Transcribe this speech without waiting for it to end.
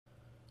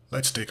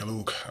Let's take a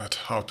look at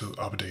how to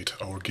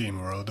update our game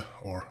world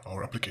or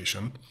our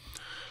application.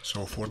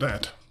 So for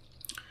that,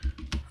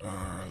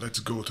 let's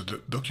go to the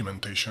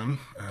documentation,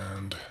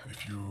 and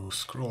if you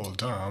scroll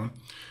down,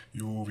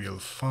 you will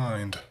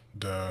find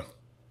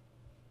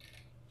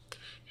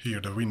here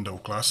the window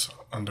class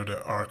under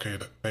the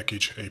arcade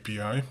package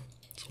API.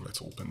 So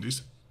let's open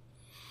this,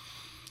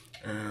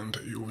 and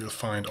you will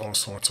find all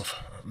sorts of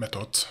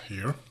methods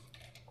here.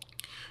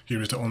 Here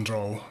is the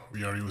onDraw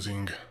we are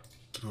using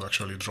to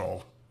actually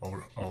draw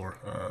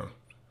our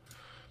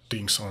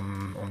things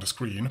on the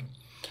screen.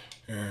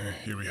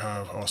 Here we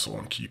have also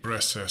on key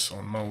presses,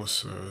 on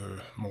mouse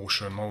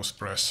motion, mouse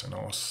press, and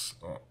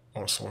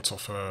all sorts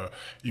of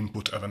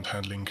input event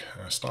handling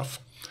stuff.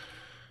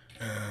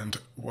 And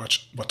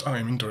what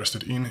I'm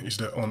interested in is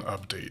the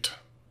onUpdate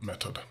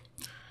method.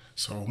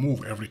 So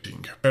move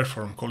everything,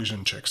 perform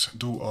collision checks,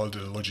 do all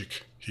the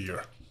logic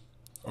here.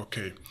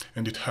 Okay,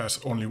 and it has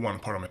only one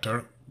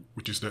parameter,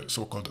 which is the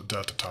so-called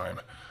delta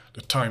time,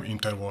 the time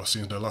interval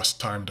since the last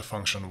time the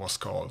function was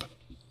called.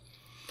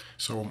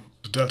 So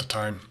the delta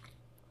time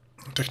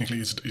technically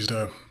is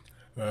the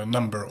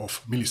number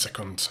of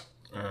milliseconds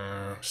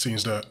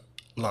since the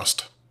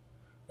last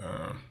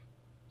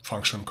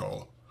function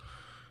call.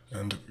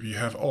 And we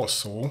have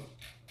also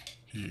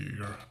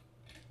here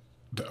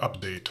the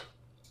update,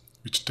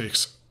 which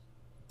takes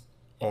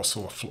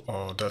also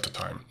a delta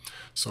time.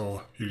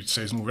 So here it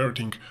says move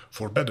everything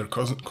for better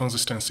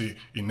consistency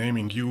in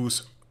naming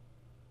use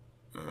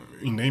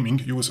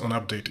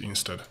onUpdate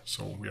instead.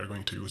 So we are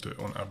going to use the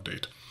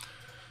onUpdate.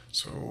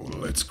 So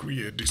let's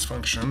create this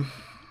function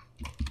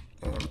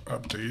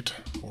onUpdate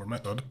or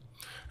method,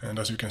 and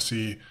as you can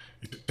see,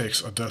 it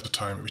takes a delta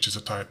time, which is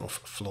a type of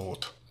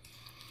float.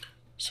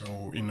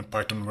 So in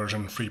Python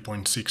version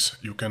 3.6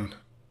 you can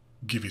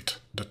give it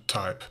the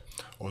type,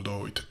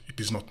 although it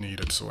is not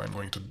needed, so I'm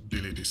going to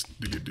delete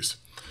this.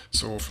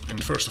 So,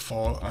 and first of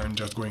all, I'm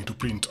just going to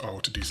print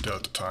out this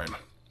delta time.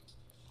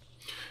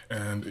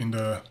 And in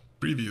the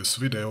previous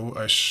video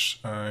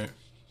I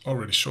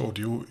already showed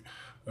you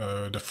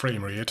the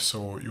frame rate,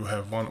 so you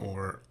have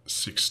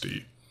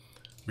 1/60,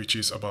 which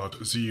is about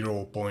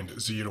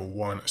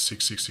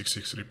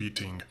 0.016666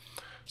 repeating.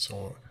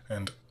 So,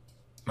 and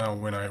now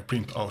when I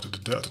print out the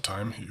delta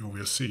time, you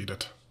will see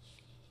that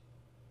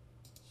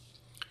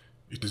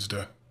it is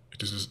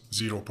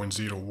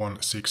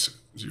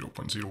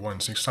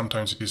 0.016,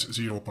 sometimes it is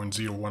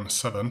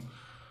 0.017,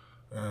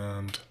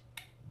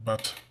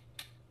 but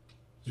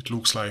it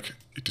looks like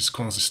it is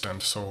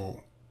consistent,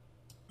 so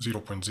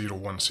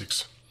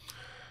 0.016.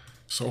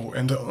 So,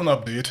 and the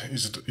onUpdate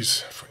is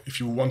if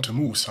you want to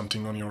move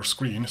something on your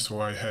screen.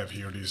 So I have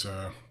here this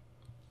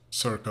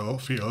circle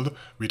field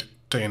with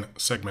 10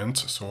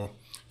 segments, so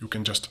you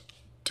can just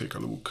take a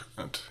look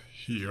at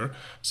here.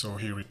 So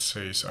here it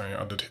says I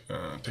added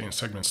 10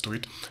 segments to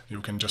it.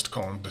 You can just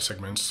count the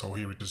segments. So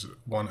here it is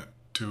 1,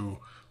 2,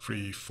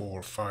 3,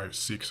 4, 5,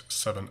 6,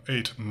 7,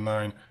 8,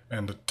 9,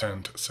 and the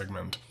 10th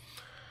segment.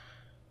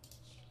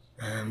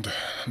 And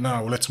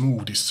now let's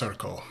move this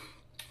circle.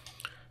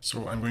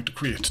 So I'm going to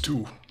create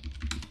two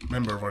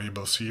member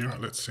variables here.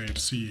 Let's say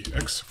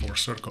cx for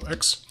circle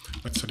x.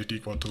 Let's set it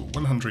equal to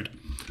 100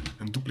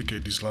 and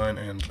duplicate this line,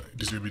 and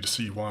this will be the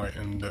cy,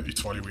 and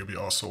its value will be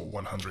also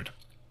 100.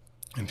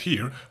 And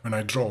here, when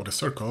I draw the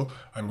circle,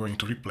 I'm going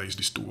to replace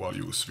these two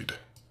values with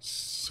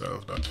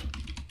self.cx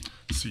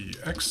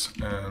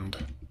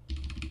and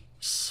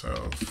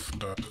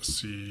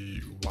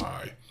self.cy.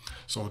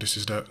 So this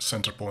is the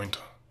center point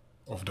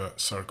of the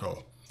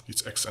circle,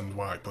 its x and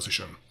y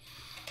position.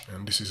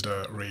 And this is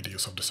the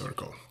radius of the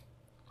circle.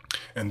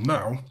 And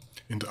now,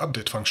 in the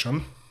update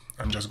function,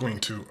 I'm just going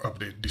to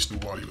update these two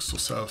values. So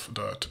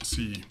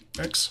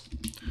self.cx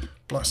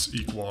plus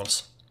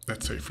equals,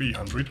 let's say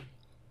 300.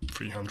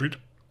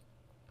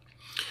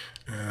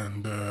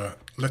 And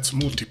let's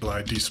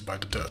multiply this by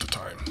the delta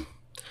time.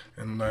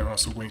 And I'm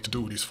also going to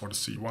do this for the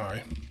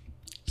cy,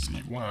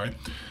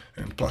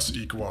 and plus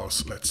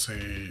equals, let's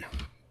say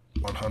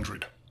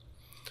 100.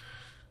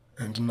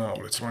 And now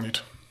let's run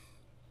it.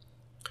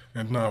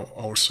 And now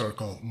our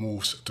circle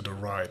moves to the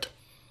right.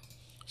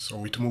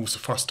 So it moves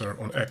faster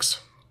on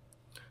x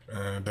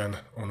than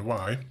on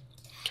y.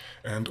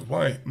 And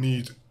why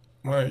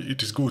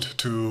it is good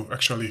to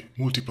actually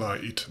multiply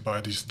it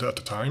by this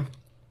delta time.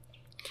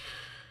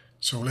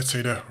 So let's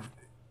say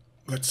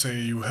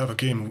you have a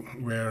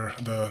game where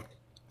the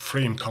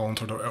frame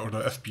count or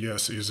the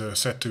FPS is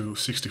set to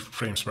 60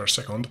 frames per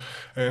second,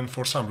 and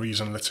for some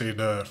reason, let's say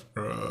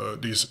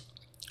this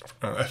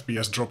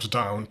FPS drops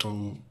down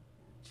to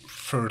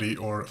 30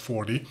 or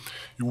 40,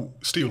 you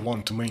still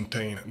want to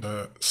maintain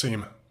the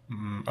same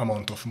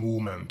amount of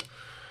movement.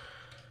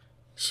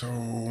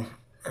 So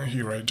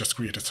here I just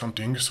created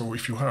something. So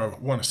if you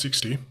have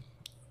 160,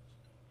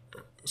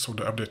 so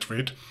the update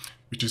rate,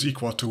 which is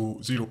equal to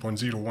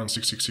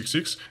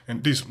 0.016666,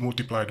 and this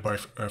multiplied by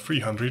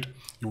 300,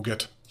 you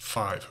get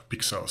 5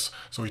 pixels.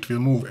 So it will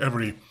move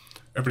every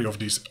of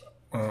these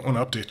on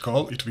update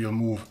call, it will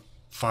move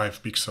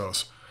 5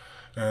 pixels.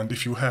 And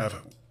if you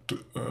have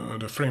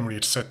the frame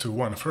rate set to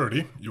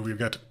 130, you will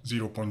get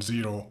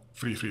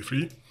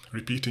 0.0333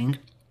 repeating,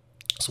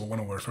 so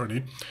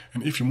 1/30.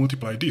 And if you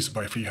multiply this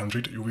by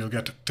 300, you will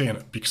get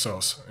 10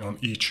 pixels on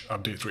each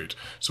update rate.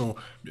 So,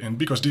 and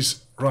because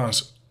this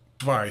runs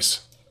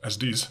twice as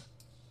this,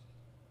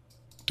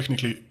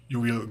 technically you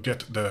will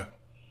get the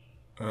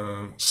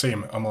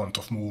same amount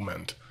of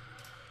movement.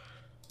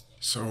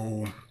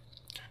 So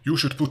you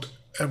should put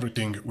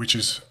everything which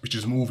is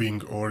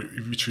moving or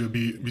which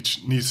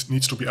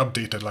needs to be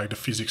updated, like the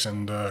physics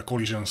and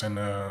collisions and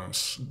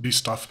this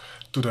stuff,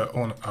 to the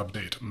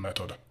onUpdate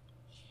method.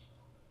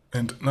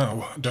 And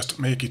now, just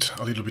make it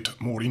a little bit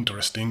more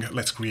interesting,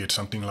 let's create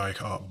something like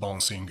a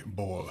bouncing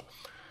ball.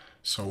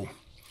 So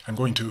I'm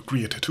going to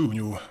create two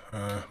new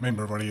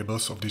member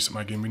variables of this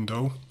MyGame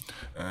window,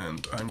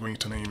 and I'm going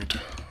to name it,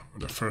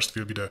 the first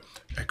will be the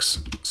X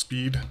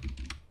speed,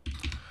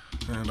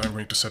 and I'm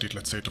going to set it,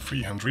 let's say, to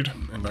 300,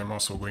 and I'm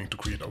also going to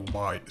create a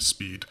Y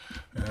speed,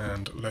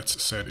 and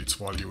let's set its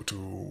value to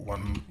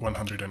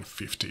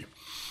 150.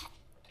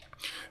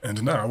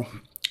 And now,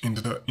 in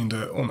the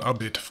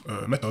onUpdate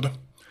method,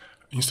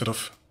 instead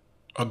of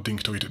adding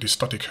to it the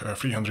static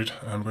 300,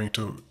 I'm going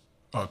to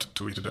add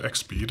to it the X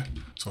speed.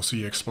 So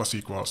Cx plus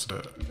equals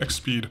the X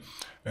speed,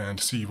 and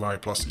Cy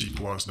plus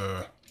equals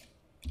the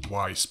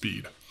Y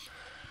speed.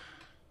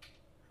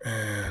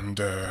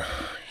 And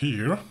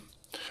here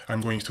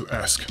I'm going to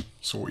ask,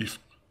 so if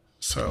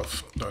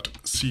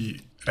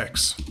self.cx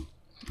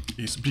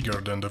is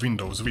bigger than the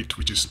window's width,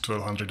 which is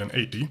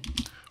 1280,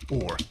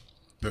 or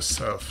the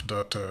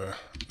self.cx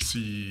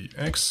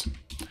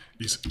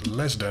is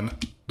less than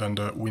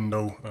the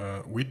window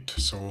width,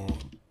 so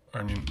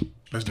I mean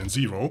less than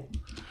 0.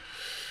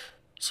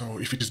 So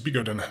if it is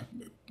bigger than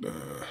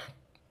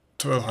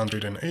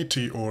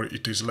 1280 or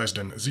it is less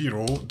than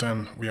 0,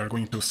 then we are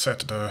going to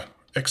set the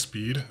X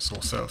speed, so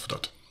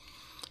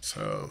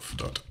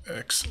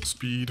self.x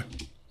speed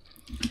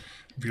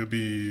will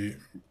be,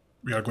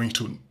 we are going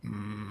to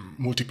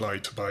multiply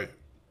it by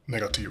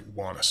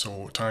 -1,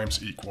 so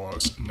times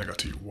equals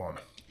 -1.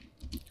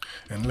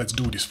 And let's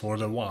do this for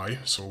the Y.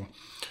 So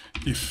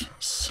if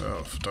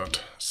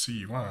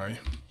self.cy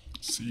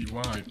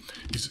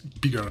is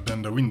bigger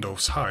than the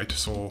window's height,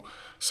 so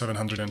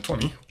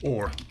 720,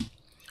 or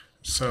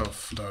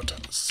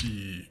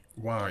self.cy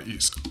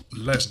is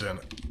less than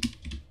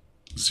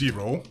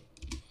 0,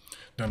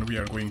 then we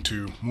are going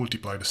to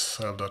multiply the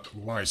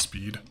self.y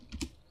speed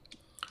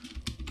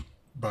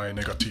by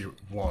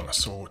 -1,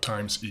 so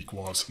times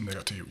equals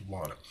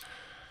 -1.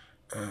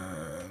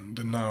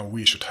 And now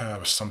we should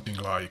have something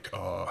like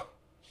a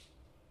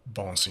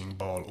bouncing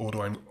ball,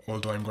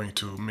 although I'm going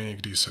to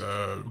make this,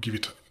 give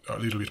it a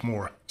little bit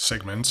more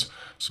segments,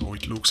 so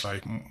it looks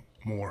like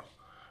more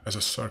as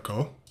a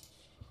circle.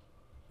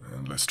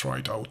 And let's try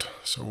it out.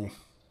 So,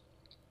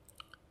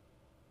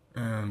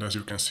 and as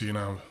you can see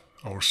now,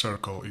 our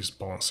circle is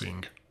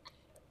bouncing.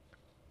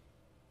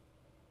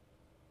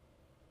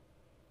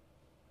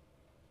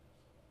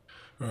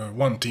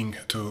 One thing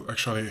to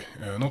actually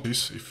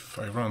notice if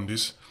I run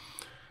this,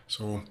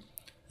 so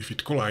if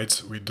it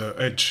collides with the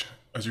edge,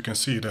 as you can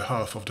see, the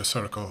half of the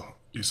circle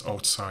is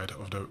outside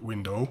of the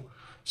window.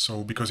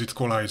 So because it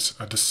collides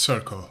at the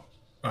circle,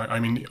 I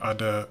mean at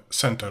the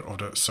center of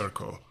the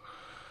circle.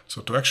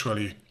 So to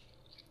actually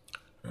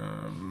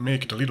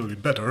make it a little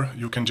bit better,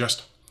 you can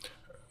just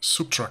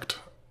subtract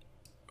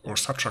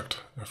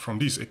from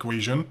this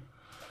equation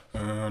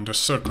the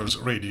circle's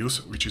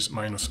radius, which is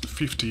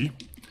 -50.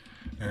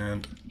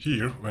 And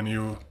here, when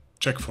you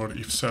check for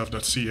if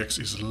self.cx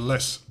is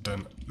less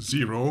than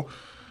 0,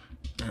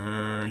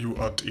 you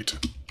add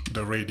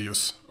the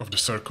radius of the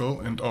circle,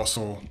 and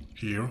also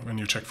here, when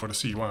you check for the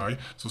cy,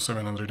 so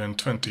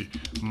 720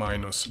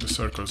 minus the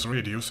circle's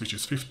radius, which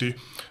is 50,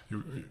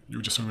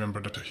 you just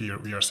remember that here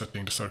we are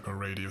setting the circle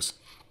radius.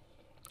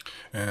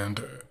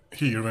 And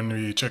here, when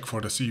we check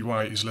for the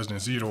cy is less than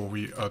 0,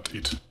 we add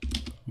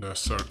the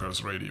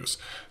circle's radius.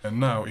 And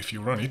now, if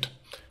you run it,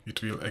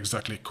 it will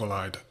exactly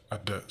collide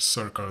at the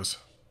circle's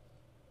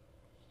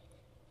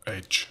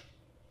edge.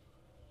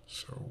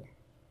 So,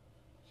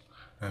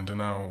 and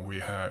now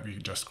we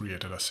just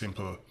created a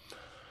simple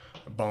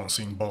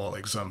bouncing ball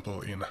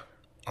example in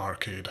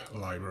Arcade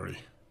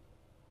library.